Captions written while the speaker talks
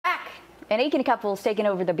An Aiken couple's taken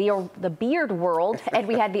over the beard world, and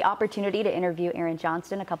we had the opportunity to interview Aaron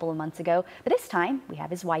Johnston a couple of months ago. But this time, we have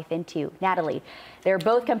his wife in too, Natalie. They're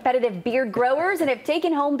both competitive beard growers and have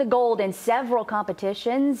taken home the gold in several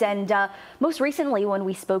competitions. And most recently, when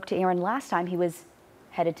we spoke to Aaron last time, he was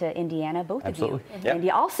headed to Indiana, both Absolutely. of you. Yep. And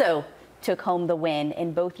he also took home the win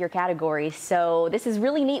in both your categories. So this is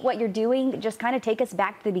really neat what you're doing. Just kind of take us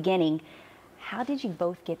back to the beginning. How did you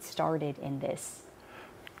both get started in this?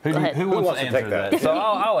 Who wants to answer that? So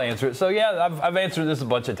I'll answer it. So yeah, I've answered this a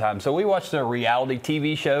bunch of times. So we watched a reality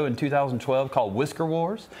TV show in 2012 called Whisker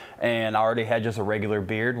Wars, and I already had just a regular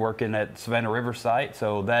beard working at Savannah River site.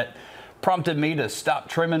 So that prompted me to stop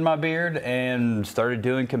trimming my beard and started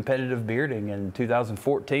doing competitive bearding. In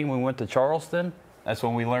 2014, we went to Charleston. That's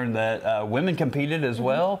when we learned that women competed as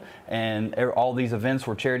well, and all these events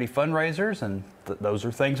were charity fundraisers, and those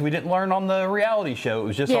are things we didn't learn on the reality show. It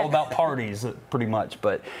was just all about parties, pretty much.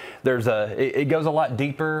 But there's it goes a lot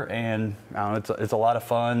deeper, and it's a lot of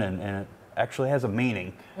fun, and it actually has a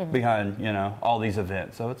meaning behind all these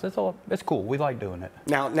events. So it's cool. We like doing it.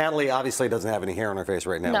 Now, Natalie obviously doesn't have any hair on her face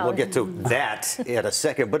right now. No. We'll get to that in a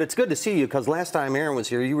second. But it's good to see you, because last time Aaron was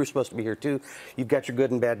here, you were supposed to be here too. You've got your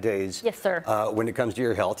good and bad days. Yes, sir. When it comes to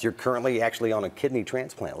your health, you're currently actually on a kidney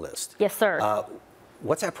transplant list. Yes, sir.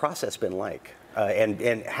 What's that process been like?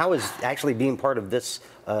 And how has actually being part of this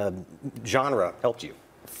genre helped you?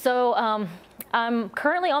 So I'm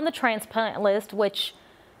currently on the transplant list, which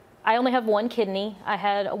I only have one kidney. I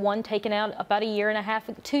had one taken out about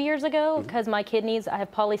 2 years ago because my kidneys, I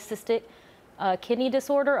have polycystic kidney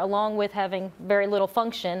disorder, along with having very little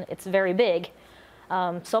function. It's very big.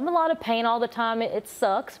 So I'm in a lot of pain all the time. It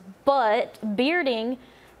sucks, but bearding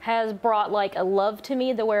has brought like a love to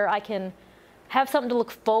me, where I can have something to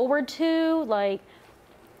look forward to. Like,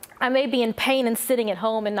 I may be in pain and sitting at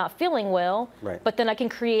home and not feeling well, but then I can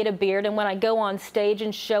create a beard, and when I go on stage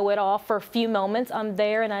and show it off for a few moments, I'm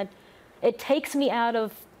there, and it takes me out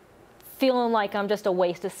of feeling like I'm just a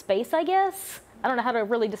waste of space, I guess. I don't know how to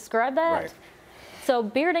really describe that. So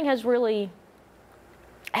bearding has really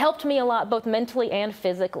helped me a lot, both mentally and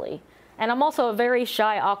physically. And I'm also a very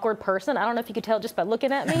shy, awkward person. I don't know if you could tell just by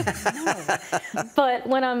looking at me. But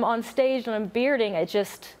when I'm on stage and I'm bearding,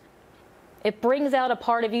 it brings out a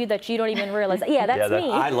part of you that you don't even realize. Yeah, that's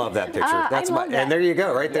me. I love that picture. That's and there you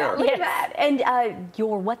go, right there. Look at that. And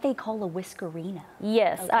you're what they call a whiskerina.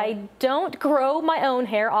 Yes, I don't grow my own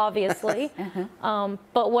hair, obviously.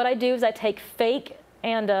 But what I do is I take fake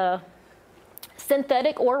and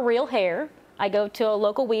synthetic or real hair. I go to a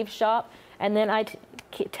local weave shop, and then I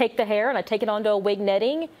take the hair and I take it onto a wig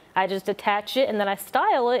netting. I just attach it, and then I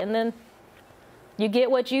style it, and then you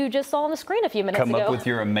get what you just saw on the screen a few minutes ago. Come up with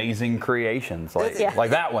your amazing creations,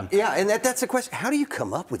 like that one. Yeah, and that's the question. How do you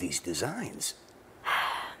come up with these designs?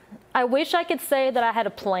 I wish I could say that I had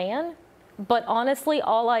a plan, but honestly,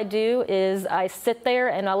 all I do is I sit there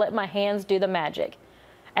and I let my hands do the magic.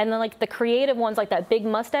 And then like the creative ones, like that big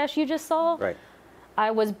mustache you just saw,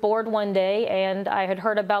 I was bored one day and I had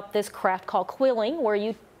heard about this craft called quilling, where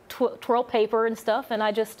you twirl paper and stuff, and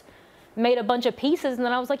I just made a bunch of pieces, and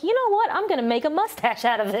then I was like, you know what? I'm going to make a mustache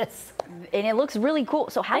out of this. And it looks really cool.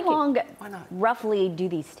 So how long roughly do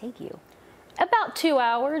these take you? About 2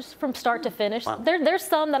 hours from start to finish. There's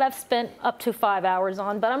some that I've spent up to 5 hours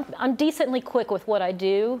on, but I'm decently quick with what I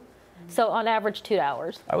do. So on average, 2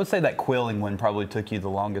 hours. I would say that quilling one probably took you the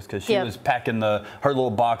longest, because she was packing her little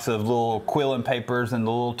box of little quilling papers and the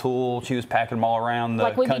little tool. She was packing them all around the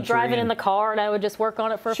country. Like we'd be driving in the car and I would just work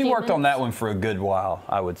on it for a few minutes. She worked on that one for a good while,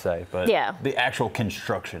 I would say. But the actual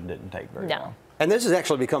construction didn't take very long. And this has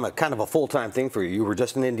actually become a kind of a full-time thing for you. You were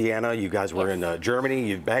just in Indiana. You guys were in Germany.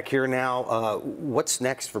 You're back here now. What's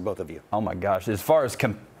next for both of you? Oh, my gosh. As far as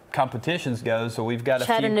competitions goes, so we've got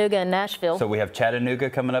Chattanooga and Nashville. So we have Chattanooga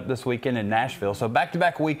coming up this weekend in Nashville. So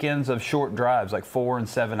back-to-back weekends of short drives, like 4 and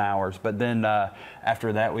 7 hours. But then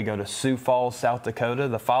after that, we go to Sioux Falls, South Dakota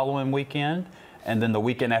the following weekend. And then the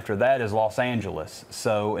weekend after that is Los Angeles.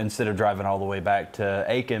 So instead of driving all the way back to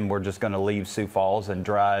Aiken, we're just going to leave Sioux Falls and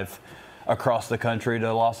drive across the country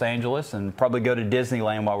to Los Angeles, and probably go to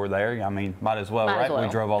Disneyland while we're there. I mean, might as well, right? We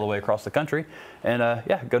drove all the way across the country. And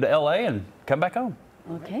go to LA and come back home.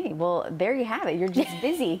 Okay, well, there you have it. You're just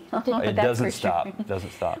busy. It doesn't stop. It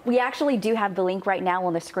doesn't stop. We actually do have the link right now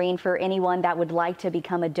on the screen for anyone that would like to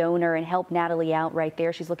become a donor and help Natalie out right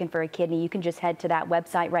there. She's looking for a kidney. You can just head to that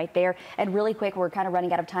website right there. And really quick, we're kind of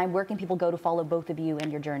running out of time. Where can people go to follow both of you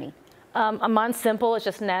and your journey? Mine's simple. It's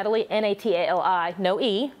just Natalie, Natali, no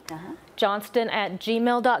E. Johnston at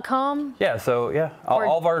gmail.com. Yeah, so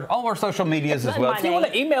all of our social medias as well. If you want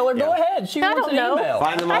to email her, go ahead. She wants an email.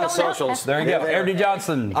 Find them on the socials. There you go, Erin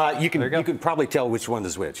Johnson. You can probably tell which one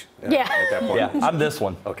is which. Yeah. At that point. Yeah, I'm this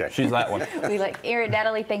one. Okay. She's that one. We like Erin,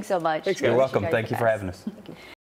 Natalie. Thanks so much. Thanks, You're guys. welcome. You guys Thank are you the for best. having us. Thank you.